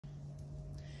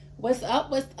What's up?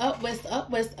 What's up? What's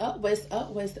up? What's up? What's up?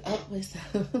 What's up? What's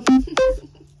up?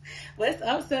 What's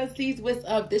up, Sunseeds? What's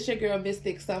up? This your girl,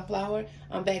 Mystic Sunflower.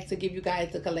 I'm back to give you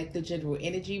guys a collective general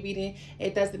energy reading.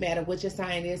 It doesn't matter what your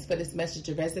sign is for this message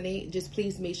to resonate. Just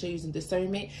please make sure you're using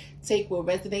discernment. Take what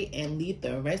resonate and leave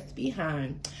the rest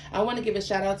behind. I want to give a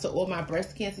shout out to all my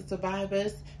breast cancer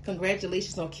survivors.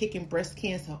 Congratulations on kicking breast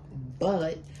cancer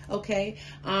butt. Okay,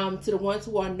 to the ones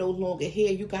who are no longer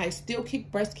here, you guys still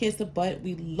kick breast cancer butt.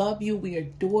 We love you. We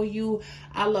adore you.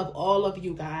 I love all of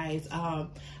you guys.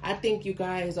 I think you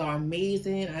guys are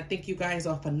amazing. I think you guys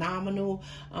are phenomenal.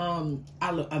 I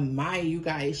admire you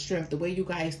guys' strength, the way you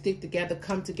guys stick together,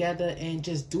 come together, and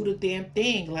just do the damn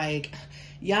thing. Like,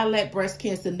 y'all let breast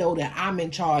cancer know that I'm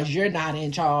in charge. You're not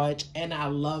in charge. And I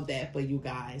love that for you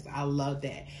guys. I love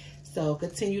that. So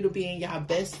continue to be in y'all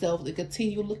best self and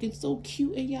continue looking so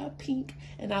cute in y'all pink.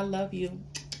 And I love you.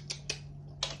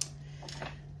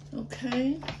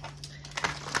 Okay.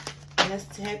 Let's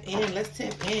tap in. Let's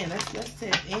tap in. Let's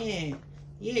tap in.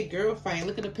 Yeah, girlfriend.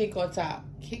 Look at the pink on top.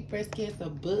 Kick breast cancer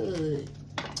bud.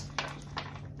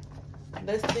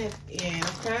 Let's tap in,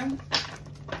 okay?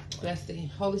 Let's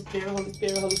see. Holy Spirit, Holy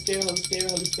Spirit, Holy Spirit, Holy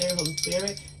Spirit, Holy Spirit, Holy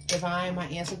Spirit. Divine, my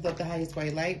ancestors of the highest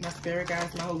white light, my spirit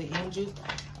guides, my holy angels.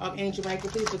 Archangel Michael,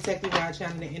 please protect me while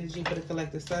channeling the energy for the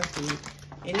collective sunseed.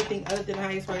 Anything other than the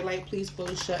highest white light, please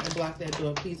fully shut and block that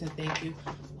door. Please and thank you.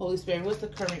 Holy Spirit, what's the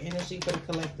current energy for the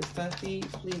collective sunseed?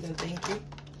 Please and thank you.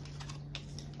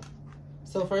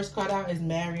 So first card out is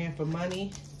marrying for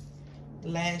money.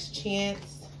 Last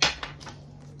chance.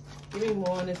 Give me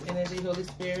more on this energy, Holy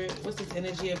Spirit. What's this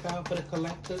energy about for the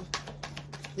collective?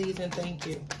 Please and thank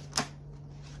you.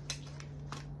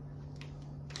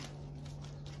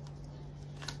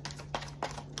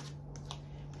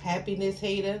 Happiness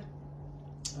hater.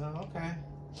 Oh, okay.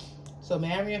 So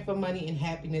marrying for money and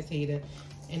happiness hater.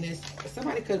 And this,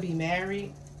 somebody could be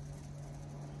married.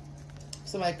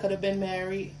 Somebody could have been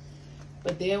married.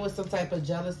 But there was some type of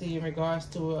jealousy in regards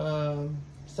to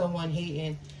someone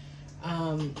hating.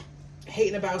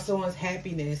 Hating about someone's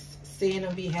happiness. Seeing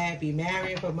them be happy.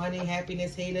 Marrying for money,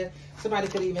 happiness hater. Somebody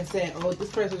could even say, oh, this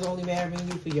person's only marrying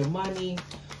you for your money.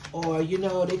 Or, you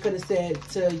know, they could have said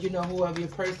to, you know, whoever your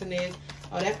person is,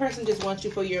 oh, that person just wants you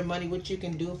for your money, what you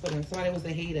can do for them. Somebody was a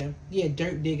hater. Yeah,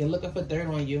 dirt digger, looking for dirt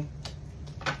on you.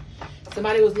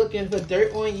 Somebody was looking for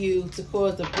dirt on you to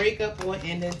cause a breakup or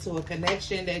end into a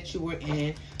connection that you were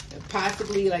in.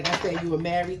 Possibly, like I said, you were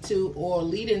married to or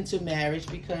leading to marriage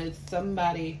because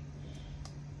somebody,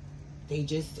 they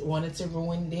just wanted to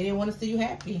ruin, they didn't want to see you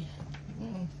happy.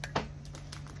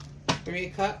 Three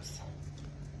of Cups.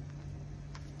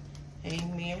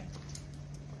 Hangman.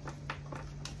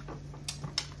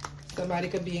 Somebody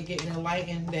could be getting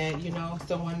enlightened that, you know,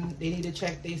 someone, they need to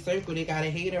check their circle. They got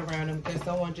a hater around them because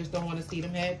someone just don't want to see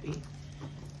them happy.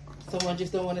 Someone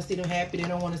just don't want to see them happy. They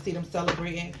don't want to see them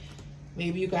celebrating.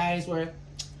 Maybe you guys were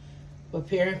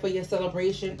preparing for your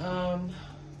celebration,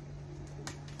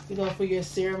 you know, for your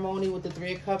ceremony with the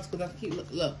Three of Cups. Because I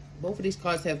keep, look, both of these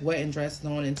cards have wedding dresses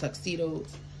on and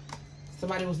tuxedos.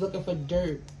 Somebody was looking for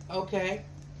dirt. Okay.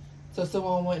 So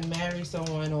someone wouldn't marry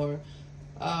someone or,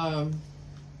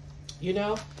 you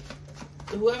know,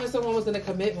 whoever someone was in a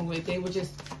commitment with, they would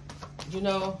just, you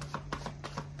know,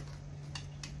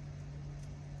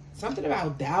 something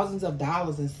about thousands of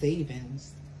dollars in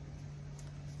savings.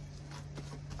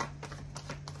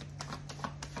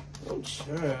 Oh,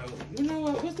 sure. You know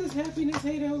what? What's this happiness,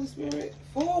 hate, Holy Spirit?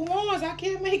 4 of Wands. I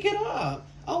can't make it up.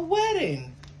 A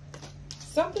wedding.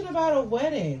 Something about a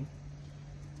wedding.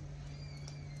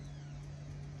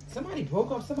 Somebody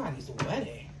broke up somebody's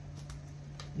wedding.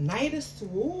 Knight of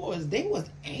Swords. They was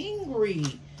angry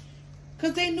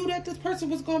because they knew that this person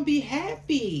was going to be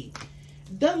happy.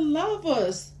 The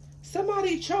Lovers.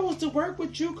 Somebody chose to work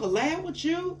with you, collab with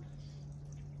you.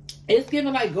 It's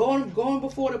giving like going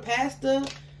before the pastor.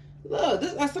 Look,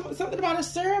 this something about a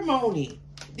ceremony.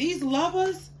 These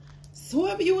lovers,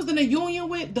 whoever you was in a union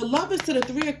with, the Lovers to the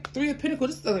three of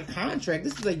Pentacles. This is a contract.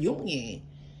 This is a union.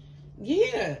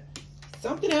 Yeah.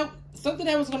 Something that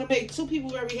was going to make two people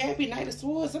very happy. Knight of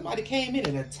Swords. Somebody came in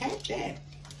and attacked that.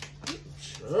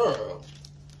 Sure.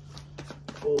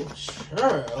 Oh,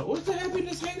 sure. What's the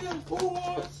happiness hater? 4 of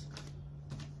Wands.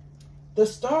 The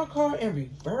Star card in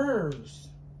reverse.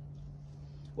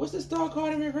 What's the Star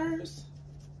card in reverse?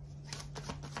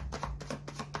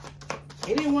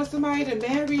 They didn't want somebody to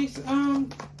marry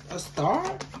a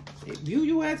star. They view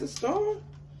you as a star.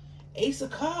 Ace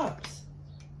of Cups.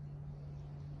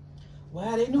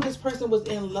 Wow, they knew this person was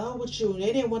in love with you.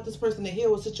 They didn't want this person to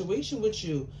heal a situation with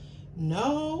you.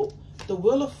 No, the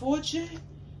Wheel of Fortune.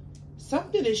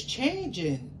 Something is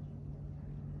changing.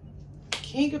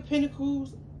 King of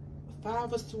Pentacles,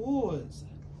 Five of Swords.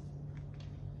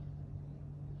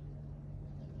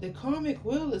 The karmic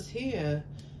wheel is here.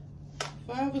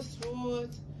 Five of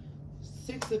Swords,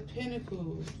 Six of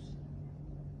Pentacles.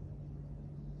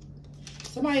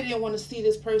 Somebody didn't want to see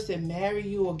this person marry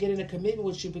you or get in a commitment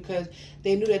with you because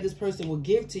they knew that this person would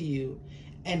give to you.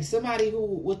 And somebody who,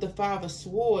 with the Five of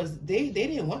Swords, they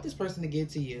didn't want this person to give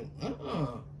to you.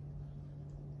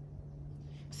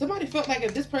 Somebody felt like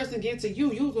if this person gave to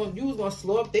you, you was gonna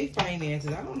slow up their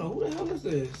finances. I don't know who the hell this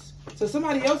is. So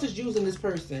somebody else is using this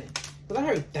person. Because I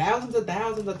heard thousands of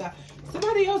thousands.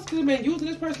 Somebody else could have been using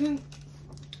this person.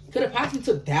 Could have possibly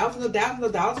took thousands of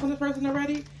dollars from this person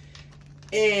already.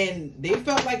 And they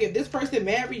felt like if this person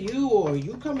married you or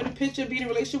you come in the picture being in a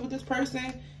relationship with this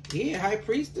person, yeah, High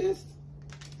Priestess.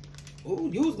 Ooh,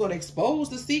 you was going to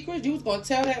expose the secrets. You was going to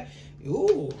tell that.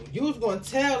 Ooh, you was going to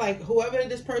tell like whoever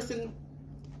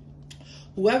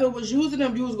was using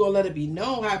them, you was going to let it be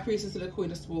known. High Priestess to the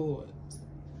Queen of Swords.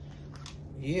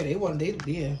 Yeah, they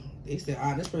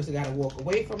said, this person got to walk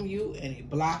away from you, and they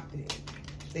blocked it.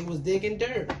 They was digging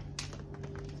dirt.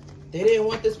 They didn't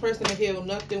want this person to heal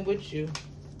nothing with you.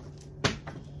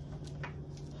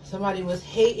 Somebody was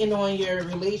hating on your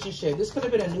relationship. This could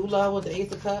have been a new love with the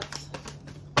Ace of Cups.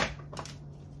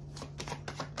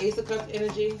 Ace of Cups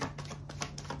energy.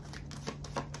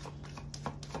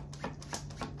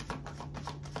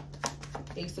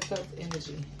 Ace of Cups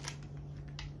energy.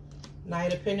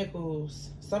 Knight of Pentacles.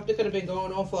 Something could have been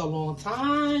going on for a long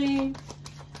time.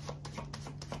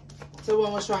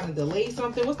 Someone was trying to delay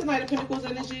something. What's the Knight of Pentacles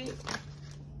energy?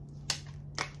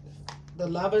 The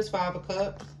Lovers, Five of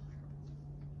Cups.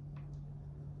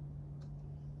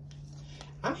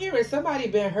 I'm hearing somebody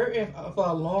been hurting for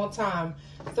a long time.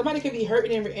 Somebody could be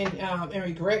hurting and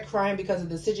regret crying because of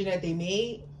the decision that they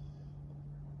made.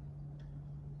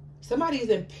 Somebody's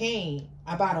in pain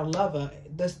about a lover.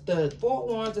 The Four of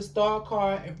Wands, the Star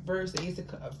card, and verse Ace of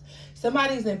Cups.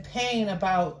 Somebody's in pain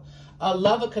about a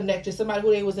lover connection, somebody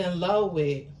who they was in love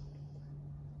with.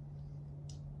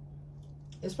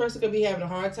 This person could be having a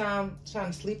hard time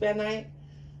trying to sleep at night.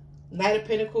 Knight of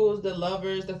Pentacles, the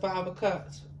Lovers, the Five of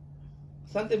Cups.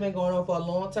 Something been going on for a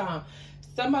long time.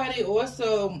 Somebody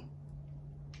also,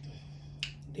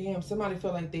 damn, somebody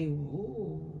felt like they,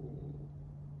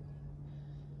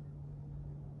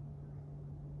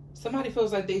 somebody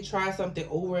feels like they try something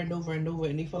over and over and over,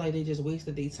 and they feel like they just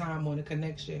wasted their time on a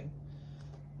connection.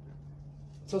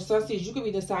 So Sunseeds, you could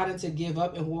be deciding to give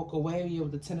up and walk away. You're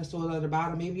with the Ten of Swords at the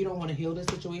bottom. Maybe you don't want to heal this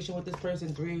situation with this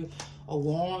person. Three of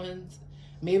Wands.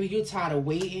 Maybe you're tired of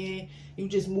waiting. You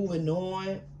just moving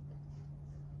on.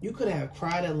 You could have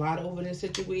cried a lot over this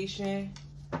situation,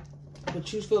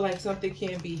 but you feel like something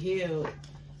can't be healed.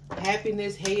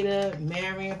 Happiness, hater,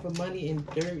 marrying for money, and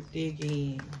dirt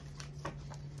digging.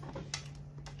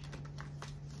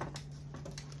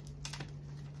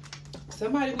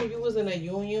 Somebody who you was in a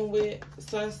union with,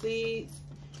 Sunseeds,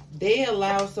 they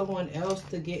allow someone else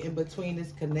to get in between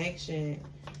this connection,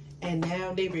 and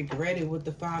now they regret it with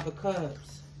the Five of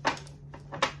Cups.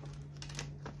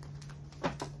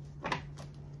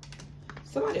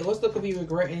 Somebody also could be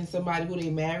regretting somebody who they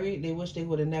married. They wish they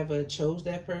would have never chose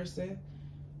that person.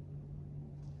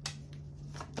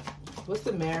 What's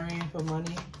the marrying for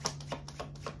money?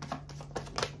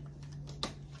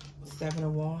 Seven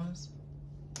of Wands.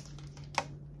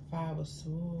 Five of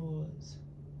Swords.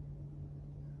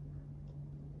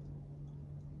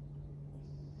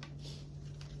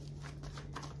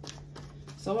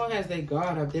 Someone has their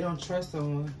guard up. They don't trust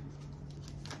someone.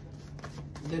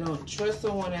 They don't trust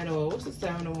someone at all. What's the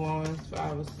Seven of Wands?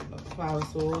 Five of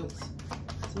Swords.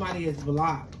 Somebody is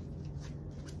blocked.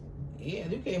 Yeah,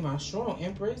 you came out strong,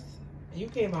 Empress. And you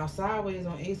came out sideways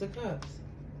on Ace of Cups.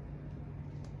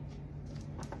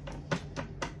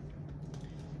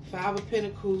 Five of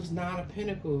Pentacles, Nine of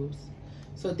Pentacles.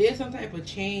 So there's some type of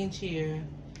change here.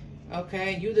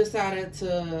 Okay, you decided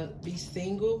to be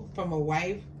single, from a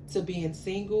wife to being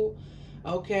single.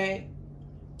 Okay,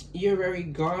 you're very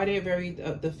guarded, very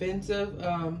defensive.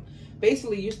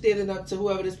 Basically, you're standing up to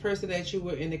whoever this person that you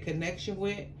were in a connection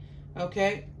with.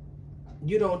 Okay,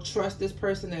 you don't trust this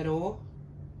person at all.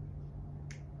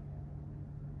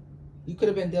 You could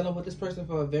have been dealing with this person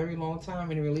for a very long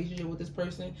time, in a relationship with this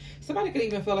person. Somebody could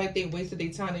even feel like they wasted their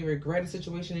time. They regret a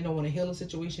situation. They don't want to heal a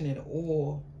situation at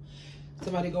all.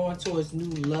 Somebody going towards new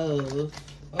love.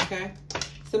 Okay.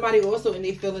 Somebody also in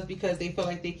their feelings because they feel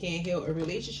like they can't heal a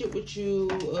relationship with you,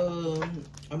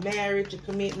 a marriage, a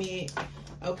commitment.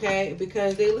 Okay.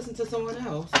 Because they listen to someone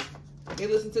else. They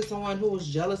listen to someone who was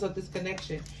jealous of this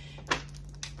connection.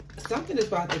 Something is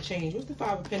about to change. What's the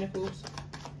Five of Pentacles?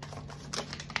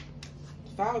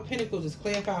 Five of Pentacles is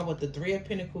clarified with the Three of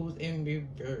Pentacles in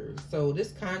reverse. So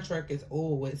this contract is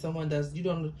over. Someone does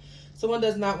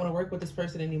not want to work with this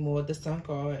person anymore. The Sun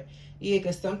card. Yeah,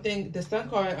 because the Sun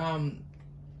card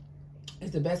is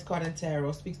the best card in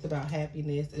tarot. Speaks about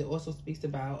happiness. It also speaks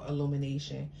about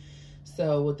illumination.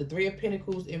 So with the Three of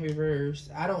Pentacles in reverse,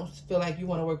 I don't feel like you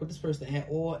want to work with this person at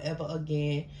all ever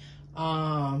again.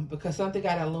 Because something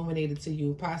got illuminated to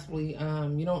you. Possibly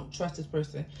you don't trust this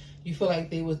person. You feel like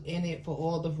they was in it for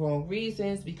all the wrong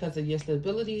reasons because of your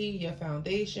stability, your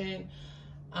foundation.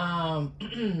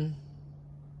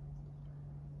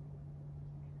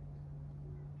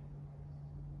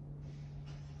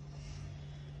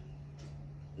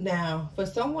 Now, for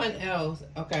someone else,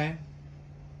 okay,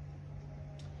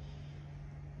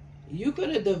 you could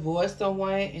have divorced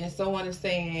someone and someone is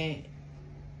saying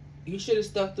you should have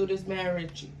stuck through this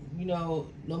marriage, you know,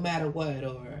 no matter what,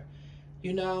 or,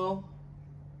 you know.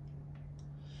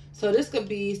 So this could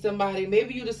be somebody,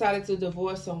 maybe you decided to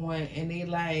divorce someone and they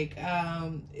like,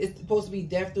 it's supposed to be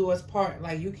death do us part.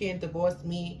 Like, you can't divorce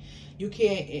me. You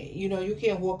can't, you know, you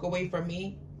can't walk away from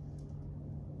me.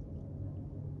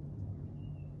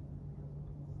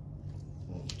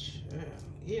 Oh,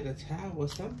 yeah, the Tower,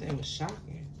 something was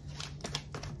shocking.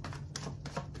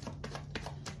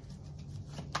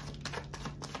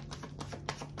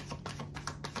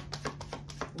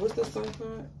 What's the Sun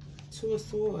card? Two of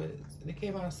Swords. And it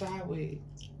came out sideways.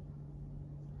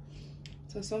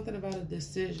 So something about a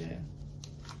decision.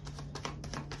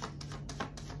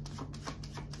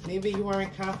 Maybe you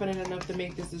weren't confident enough to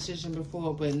make this decision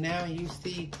before, but now you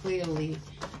see clearly.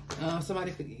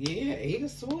 Somebody could, yeah, Eight of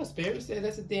Swords. Spirit said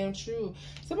that's a damn true.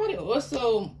 Somebody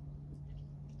also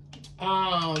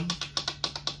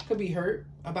could be hurt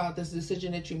about this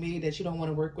decision that you made, that you don't want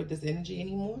to work with this energy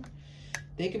anymore.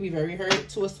 They could be very hurt.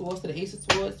 Two of Swords to the Ace of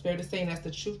Swords. Spirit is saying that's the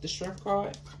truth. The Strength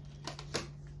card.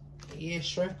 Yeah,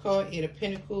 Strength card. Eight of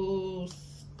Pentacles.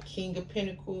 King of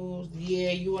Pentacles.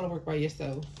 Yeah, you want to work by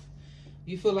yourself.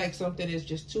 You feel like something is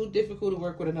just too difficult to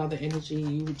work with another energy.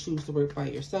 You would choose to work by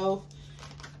yourself.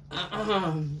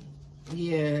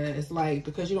 Yeah, it's like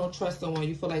because you don't trust someone.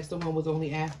 You feel like someone was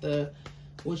only after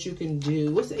what you can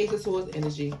do. What's the Ace of Swords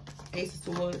energy? Ace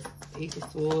of Swords. Ace of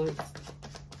Swords.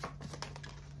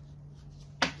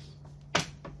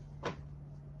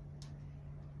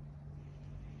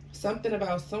 Something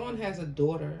about someone has a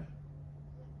daughter.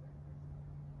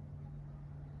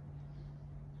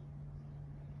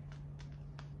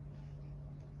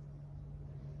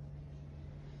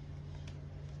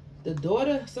 The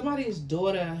daughter, somebody's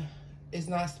daughter is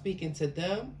not speaking to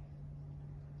them.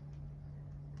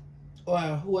 Or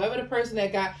whoever the person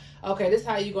that got, okay, this is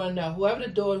how you're going to know. Whoever the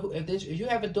daughter, if you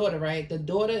have a daughter, right? The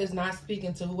daughter is not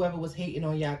speaking to whoever was hating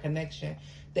on y'all connection.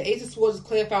 The Ace of Swords is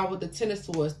clarified with the Ten of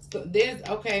Swords. So there's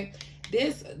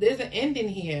an ending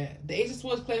here. The Ace of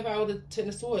Swords clarified with the Ten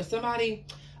of Swords.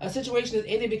 A situation is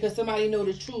ending because somebody knows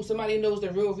the truth. Somebody knows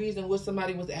the real reason what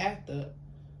somebody was after.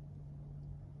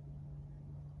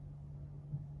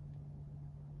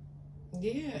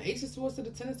 Yeah, Ace of Swords to the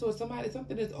Ten of Swords.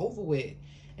 Something is over with.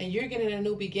 And you're getting a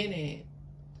new beginning.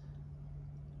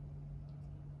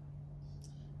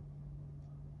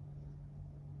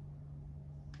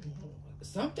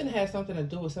 Something has something to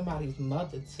do with somebody's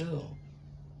mother, too.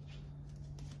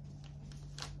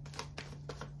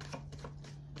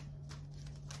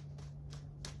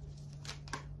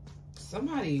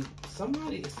 Somebody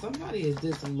is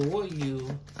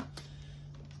disloyal.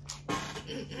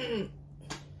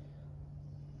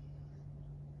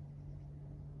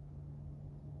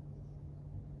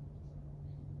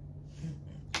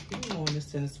 Give me more on this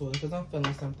Ten of Swords because I'm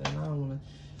feeling something. I don't want to.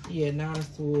 Yeah, Nine of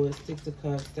Swords, Six of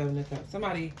Cups, Seven of Cups.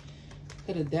 Somebody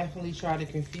could have definitely tried to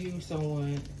confuse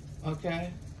someone.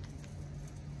 Okay.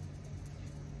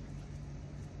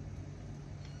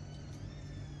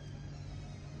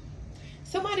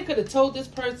 Somebody could have told this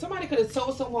person. Somebody could have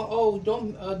told someone, "Oh,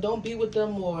 don't be with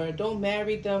them or don't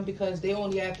marry them because they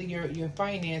only after your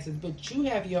finances." But you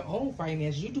have your own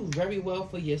finances. You do very well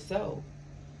for yourself.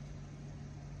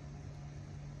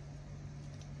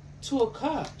 Two of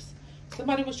Cups.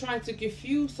 Somebody was trying to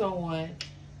confuse someone.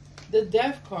 The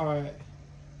Death card.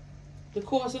 To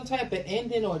cause some type of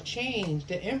ending or change.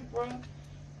 The Emperor.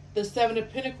 The Seven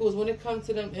of Pentacles. When it comes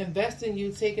to them investing,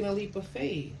 you taking a leap of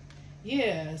faith.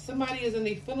 Yeah, somebody is in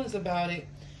their feelings about it.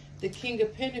 The King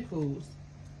of Pentacles.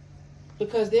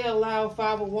 Because they allow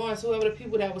Five of Wands, whoever the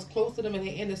people that was close to them in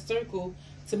the inner circle,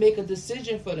 to make a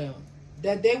decision for them.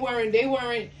 That they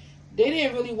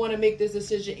didn't really want to make this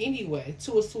decision anyway.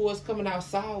 Two of Swords coming out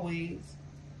sideways.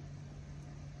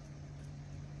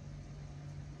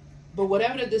 But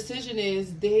whatever the decision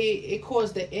is, it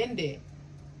caused the ending.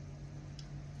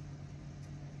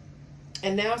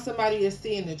 And now somebody is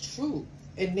seeing the truth.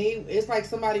 And it's like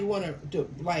somebody want to,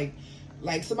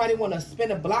 like somebody want to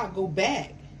spin a block, go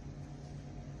back.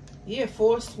 Yeah,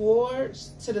 4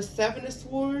 swords to the 7 of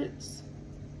swords.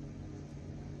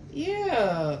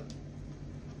 Yeah.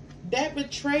 That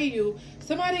betray you.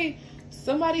 Somebody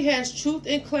has truth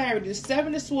and clarity. The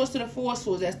 7 of swords to the 4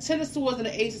 swords. That's 10 of swords and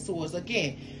the 8 of swords.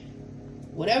 Again,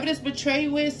 whatever this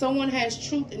betrayal is, someone has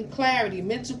truth and clarity,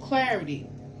 mental clarity.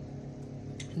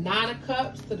 9 of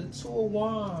cups to the 2 of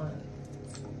wands.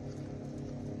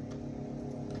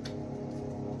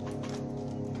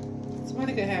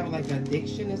 Somebody could have like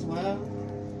addiction as well.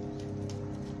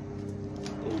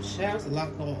 Oh, child, there's a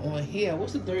lot going on here.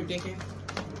 What's the third digging?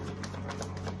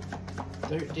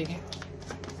 Third digging.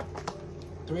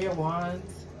 3 of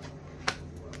wands.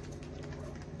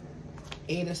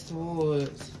 8 of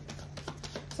swords.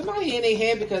 Somebody in their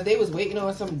head because they was waiting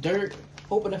on some dirt,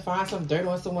 hoping to find some dirt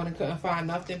on someone and couldn't find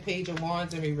nothing. Page of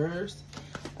wands in reverse.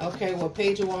 Okay, well,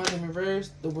 page of wands in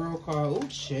reverse. The world card. Oh,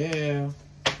 child.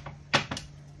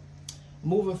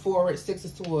 Moving forward, 6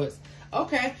 of swords.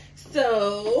 Okay,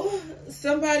 so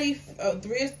somebody,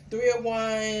 3 of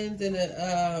wands and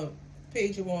a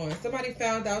page of wands. Somebody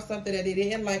found out something that they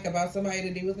didn't like about somebody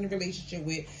that they was in a relationship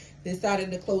with.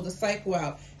 Decided to close the cycle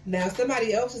out. Now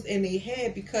somebody else is in their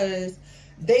head because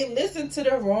they listened to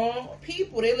the wrong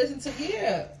people. They listened to,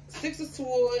 yeah, 6 of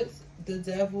swords, the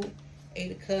devil,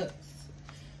 8 of cups.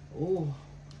 Oh,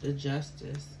 the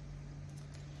justice.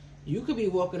 You could be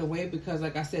walking away because,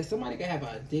 like I said, somebody could have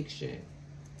an addiction.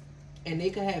 And they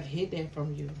could have hid that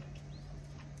from you.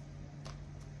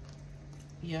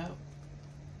 Yep.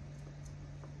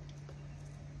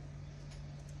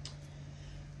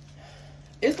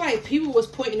 It's like people was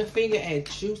pointing a finger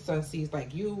at you, Sunseeds.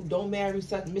 Like, you don't marry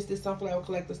Mr. Sunflower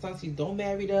Collector Sunseeds. Don't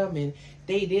marry them. And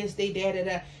they this, they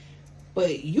that.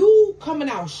 But you coming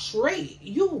out straight.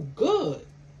 You good.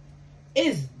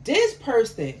 It's this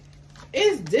person.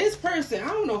 It's this person. I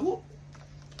don't know who.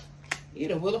 Yeah,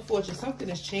 the Wheel of Fortune. Something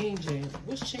is changing.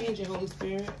 What's changing, Holy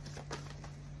Spirit?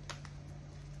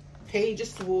 Page of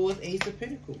Swords, Ace of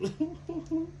Pentacles.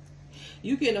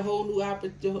 You getting a whole new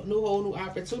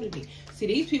opportunity. See,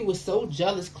 these people were so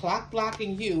jealous, clock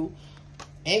blocking you,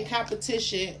 in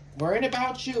competition, worrying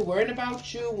about you, want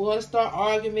to start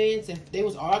arguments, and they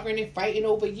was arguing and fighting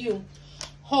over you.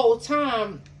 Whole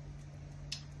time,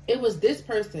 it was this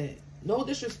person. No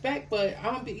disrespect, but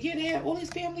yeah, they have all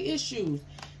these family issues.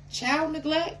 Child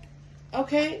neglect,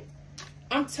 okay?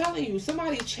 I'm telling you,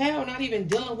 somebody's child not even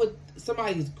dealing with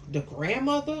the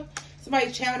grandmother.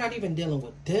 Somebody's child not even dealing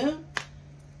with them.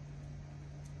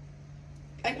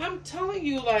 Like, I'm telling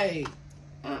you, like,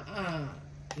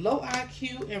 low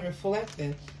IQ and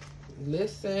reflecting.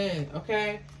 Listen,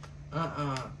 okay?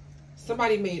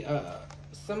 Somebody made,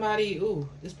 ooh,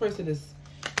 this person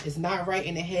is not right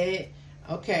in the head.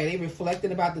 Okay, they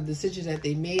reflecting about the decisions that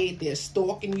they made. They're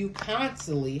stalking you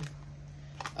constantly.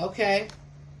 Okay?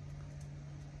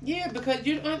 Yeah, because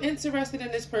you're uninterested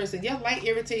in this person. Your light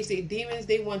irritates their demons.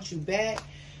 They want you back.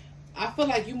 I feel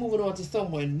like you're moving on to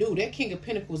someone new. That King of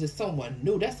Pentacles is someone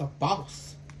new. That's a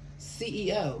boss.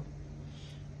 CEO.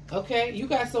 Okay? You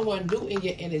got someone new in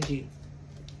your energy.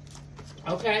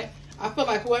 Okay? I feel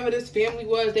like whoever this family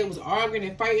was, they was arguing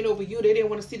and fighting over you. They didn't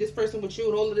want to see this person with you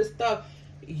and all of this stuff.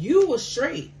 You were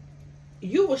straight.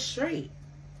 You were straight.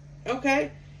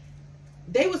 Okay?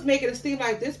 They was making it seem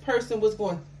like this person was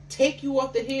going to take you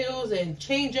off the hills and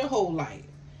change your whole life.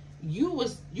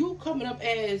 You coming up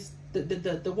as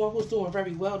the one who's doing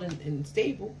very well and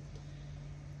stable.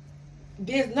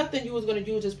 There's nothing you was going to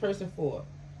use this person for.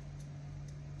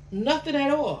 Nothing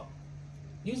at all.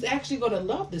 You's actually going to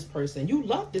love this person. You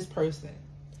love this person.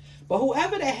 But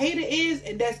whoever the hater is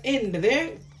that's in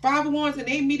their 5 of Wands in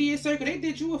their immediate circle, they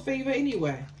did you a favor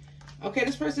anyway. Okay,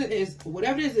 this person is,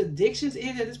 whatever this addictions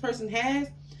is that this person has,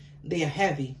 they're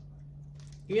heavy.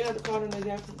 You know the card on the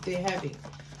deck? They're heavy.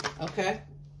 Okay?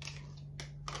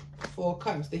 4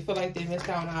 Cups. They feel like they missed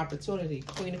out on an opportunity.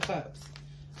 Queen of Cups.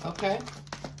 Okay?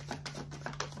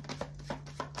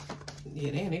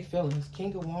 Yeah, they in their feelings.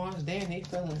 King of Wands, they in their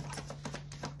feelings.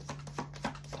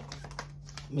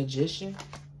 Magician.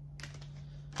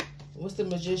 What's the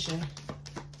Magician?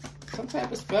 Some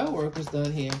type of spell work was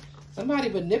done here. Somebody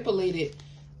manipulated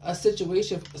a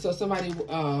situation so somebody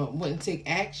wouldn't take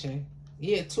action.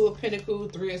 Yeah, 2 of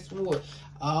Pentacles, 3 of Swords.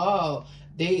 Oh,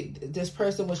 this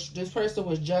person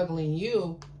was juggling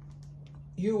you.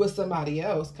 You with somebody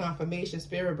else. Confirmation,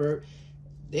 Spirit Bird.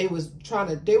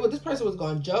 This person was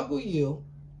going to juggle you.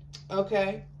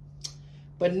 Okay?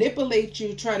 Manipulate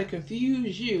you, try to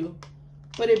confuse you.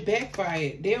 But it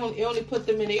backfired. It only put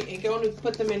them in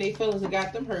their feelings and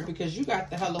got them hurt because you got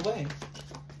the hell away.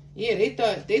 Yeah, they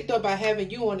thought by having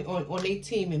you on their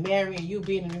team and marrying you,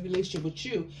 being in a relationship with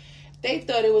you, they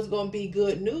thought it was going to be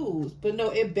good news. But no,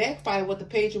 it backfired with the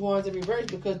Page of Wands in reverse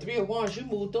because Three of Wands, you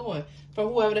moved on from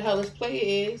whoever the hell this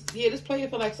player is. Yeah, this player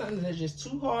feel like something that's just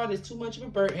too hard. It's too much of a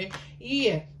burden.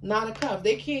 Yeah, Nine of Cups.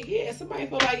 They can't, yeah, somebody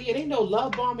feel like, yeah, they know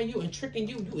love bombing you and tricking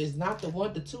you. You is not the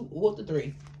 1, the 2, or the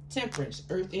 3. Temperance,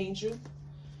 Earth Angel.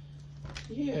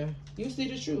 Yeah, you see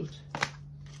the truth.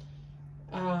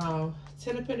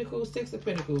 10 of Pentacles, 6 of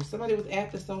Pentacles. Somebody was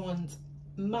after someone's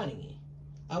money.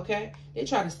 Okay? They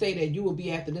try to say that you will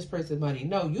be after this person's money.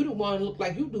 No, you the one look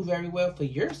like you do very well for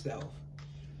yourself.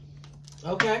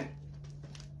 Okay?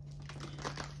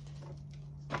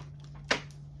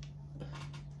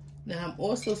 Now, I'm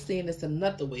also seeing this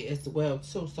another way as well,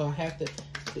 too. So, I have to,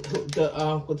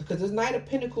 because this Knight of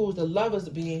Pentacles, the lovers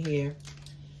being here.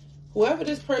 Whoever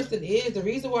this person is, the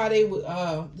reason why they would,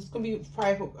 this is going to be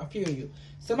probably for a few of you.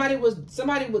 Somebody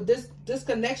with this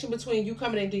connection between you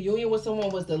coming into union with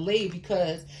someone was delayed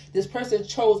because this person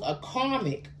chose a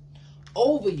karmic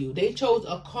over you. They chose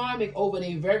a karmic over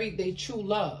their true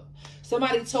love.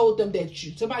 Somebody told them that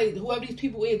whoever these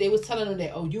people is, they was telling them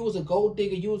that, oh, you was a gold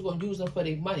digger, you was going to use them for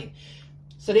their money.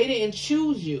 So they didn't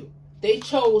choose you. They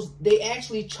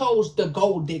actually chose the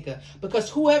gold digger because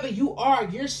whoever you are,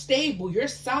 you're stable, you're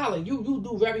solid, you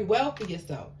do very well for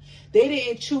yourself. They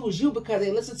didn't choose you because they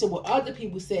listened to what other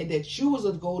people said that you was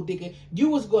a gold digger, you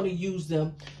was going to use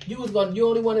them, you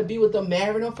only want to be with them,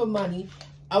 marry them for money.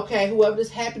 Okay, whoever this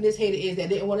happiness hater is that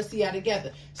didn't want to see y'all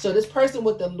together. So this person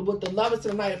with the lovers to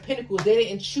the Knight of Pentacles, they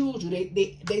didn't choose you.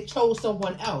 They chose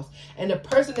someone else. And the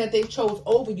person that they chose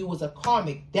over you was a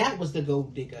karmic. That was the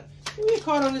gold digger. Give me a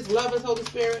card on this lovers, Holy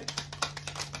Spirit.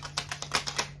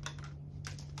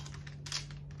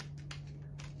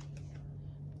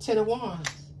 Ten of Wands.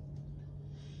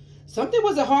 Something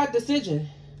was a hard decision.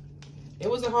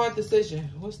 It was a hard decision.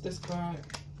 What's this card?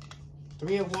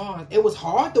 Three of Wands. It was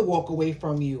hard to walk away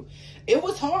from you. It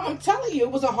was hard. I'm telling you,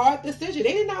 it was a hard decision.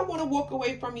 They did not want to walk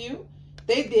away from you.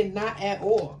 They did not at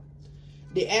all.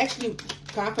 They actually,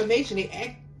 confirmation,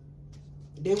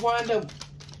 they wind up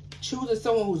choosing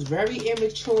someone who's very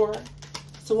immature,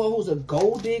 someone who's a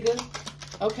gold digger.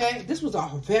 Okay? This was a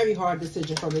very hard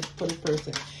decision for this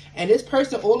person. And this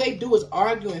person, all they do is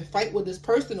argue and fight with this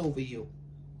person over you.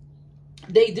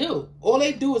 They do. All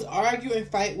they do is argue and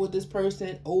fight with this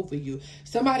person over you.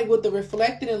 Somebody with the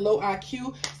reflected and low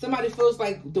IQ, somebody feels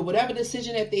like whatever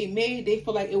decision that they made, they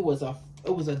feel like it wasn't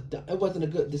a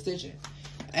good decision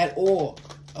at all.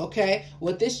 Okay?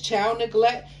 With this child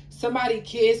neglect,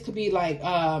 kids could be like,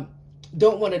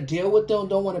 don't want to deal with them,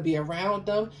 don't want to be around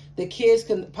them. The kids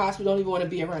can possibly don't even want to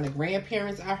be around the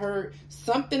grandparents. I heard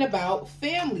something about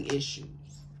family issues.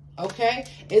 Okay?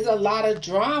 It's a lot of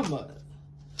drama.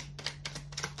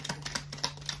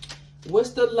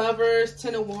 What's the lovers?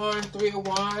 Ten of Wands, Three of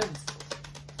Wands.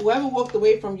 Whoever walked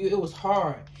away from you, it was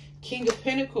hard. King of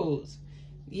Pentacles.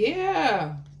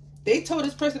 Yeah. They told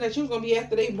this person that you was going to be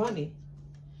after their money.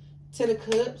 Ten of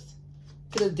Cups.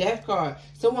 To the Death card.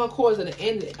 Someone caused an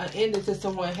ending to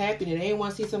someone happy. And they didn't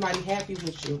want to see somebody happy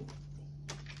with you.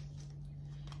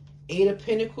 Eight of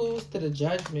Pentacles to the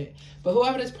Judgment. But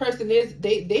whoever this person is,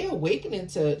 they awakening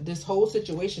to this whole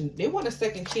situation. They want a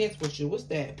second chance with you. What's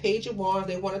that? Page of Wands.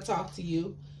 They want to talk to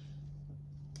you.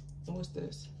 What's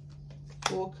this?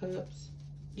 Four Cups.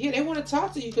 Yeah, they want to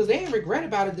talk to you because they ain't regret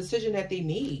about a decision that they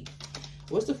made.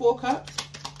 What's the Four Cups?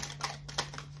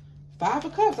 Five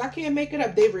of Cups. I can't make it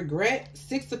up. They regret.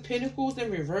 Six of Pentacles in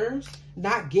reverse.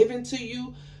 Not given to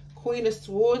you. Queen of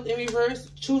Swords in reverse.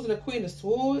 Choosing a Queen of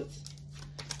Swords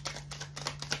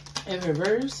in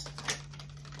reverse.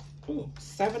 Ooh,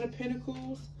 Seven of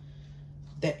Pentacles.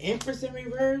 The Empress in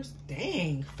reverse.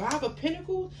 Dang. Five of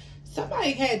Pentacles.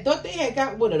 Somebody thought they had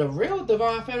got with a real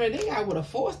divine feminine. They got with a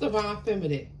false divine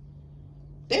feminine.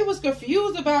 They was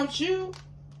confused about you.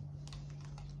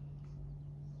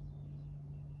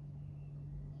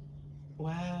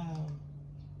 Wow.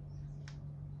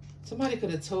 Somebody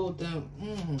could have told them,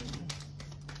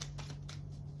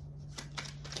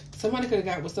 Somebody could have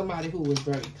got with somebody who was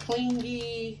very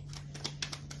clingy,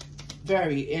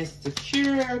 very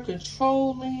insecure,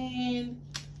 controlling.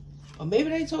 Or maybe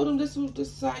they told them this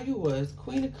is how you was.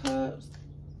 Queen of Cups,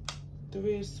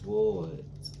 Three of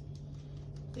Swords.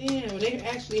 Damn, they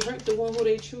actually hurt the one who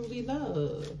they truly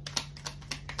love.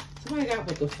 Somebody got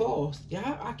with the false.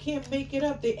 Yeah, I can't make it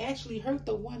up. They actually hurt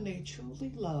the one they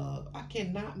truly love. I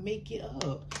cannot make it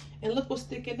up. And look what's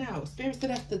sticking out. Spirit said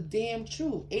that's the damn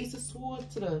truth. Ace of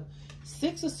Swords to the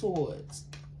Six of Swords.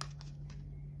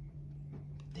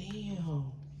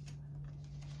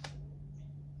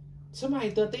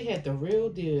 Somebody thought they had the real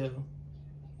deal.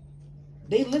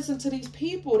 They listened to these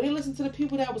people. They listened to the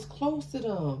people that was close to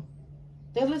them.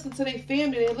 They listened to their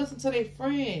family. They listened to their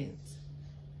friends.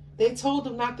 They told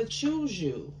them not to choose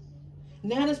you.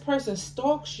 Now this person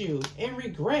stalks you and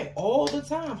regret all the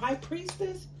time. High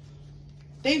Priestess,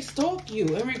 they stalk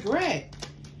you and regret.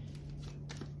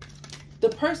 The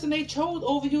person they chose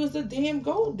over you is a damn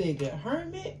gold digger.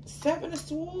 Hermit, 7 of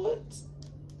Swords.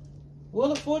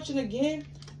 Wheel of Fortune again.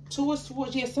 2 of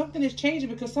Swords. Yeah, something is changing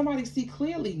because somebody see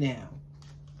clearly now.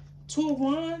 2 of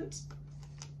Wands.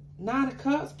 9 of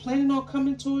Cups. Planning on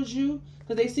coming towards you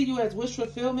because they see you as wish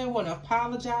fulfillment. Want to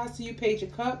apologize to you. Page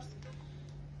of Cups.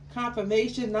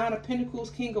 Confirmation. 9 of Pentacles.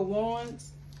 King of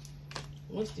Wands.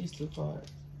 What's these 2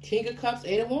 cards? King of Cups.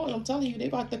 8 of Wands. I'm telling you, they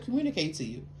about to communicate to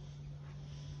you.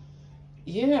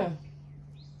 Yeah.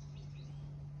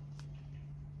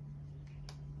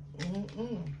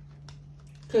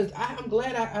 Because I'm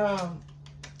glad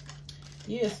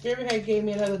yeah, Spirit had gave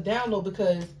me another download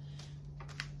because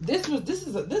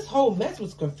this whole mess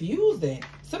was confusing.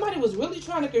 Somebody was really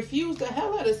trying to confuse the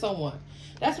hell out of someone.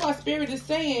 That's why Spirit is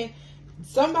saying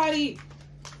somebody,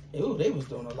 ooh, they was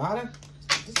doing a lot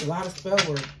of spell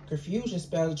work, confusion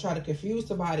spells to try to confuse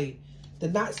somebody to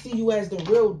not see you as the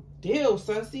real deal,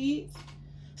 Sunseeds.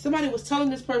 Somebody was telling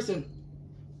this person,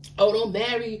 oh, don't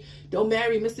marry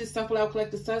Mrs. Sunflower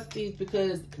Collector Sunseeds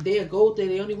because they're gold there.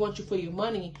 They only want you for your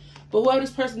money. But whoever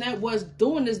this person that was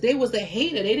doing this, they was a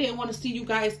hater. They didn't want to see you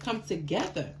guys come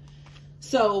together.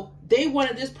 So they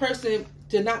wanted this person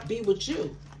to not be with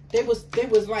you. They was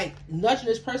like nudging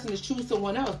this person to choose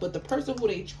someone else. But the person who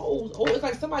they chose, oh, it's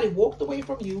like somebody walked away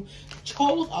from you,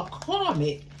 chose a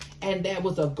karmic, and that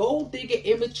was a gold digger,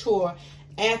 immature.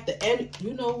 After, and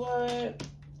you know what?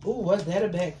 Ooh, was that a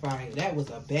backfire? That was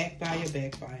a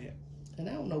backfire. And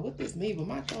I don't know what this means, but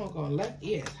my tongue on left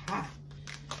ear is hot.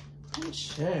 Oh,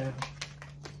 sure.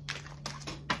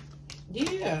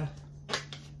 Yeah.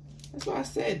 That's why I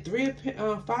said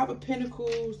 5 of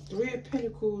Pentacles, 3 of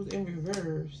Pentacles in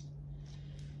reverse.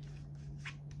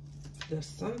 The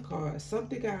Sun card,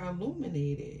 something got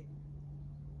illuminated.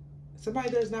 Somebody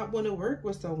does not want to work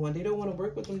with someone. They don't want to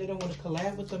work with them. They don't want to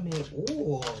collab with them at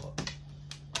all.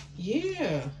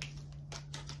 Yeah.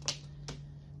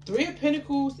 3 of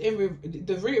Pentacles and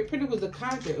the 3 of Pentacles, the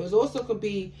contract. It was also could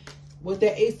be with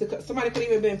that Ace of Cups. Somebody could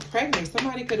even been pregnant.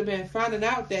 Somebody could have been finding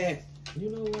out that,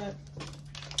 you know what?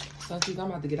 Sunseeds,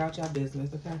 I'm about to get out y'all business,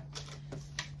 okay?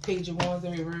 Page of Wands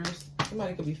in reverse.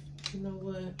 Somebody could be, you know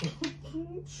what?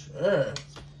 Sure.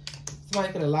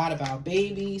 Somebody could have lied about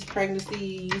babies,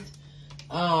 pregnancies.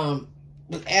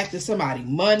 Was after somebody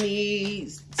money.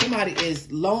 Somebody is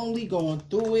lonely, going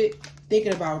through it,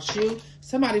 thinking about you.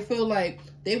 Somebody feel like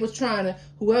they was trying to,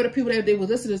 whoever the people that they was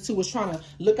listening to was trying to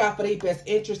look out for their best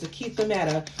interest to keep them at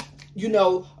a, you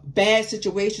know, bad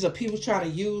situations, or people trying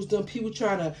to use them, people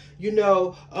trying to, you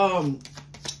know,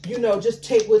 just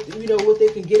take what, you know, what they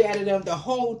can get out of them. The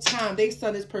whole time they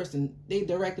saw this person, they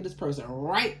directed this person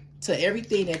right to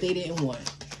everything that they didn't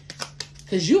want.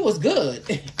 Because you was good.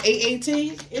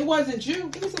 818, it wasn't you.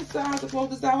 Give me some signs to close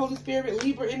this out, Holy Spirit,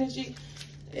 Libra energy.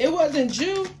 It wasn't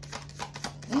you.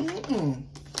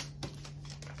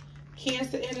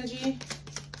 Cancer energy.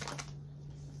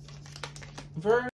 Virgo.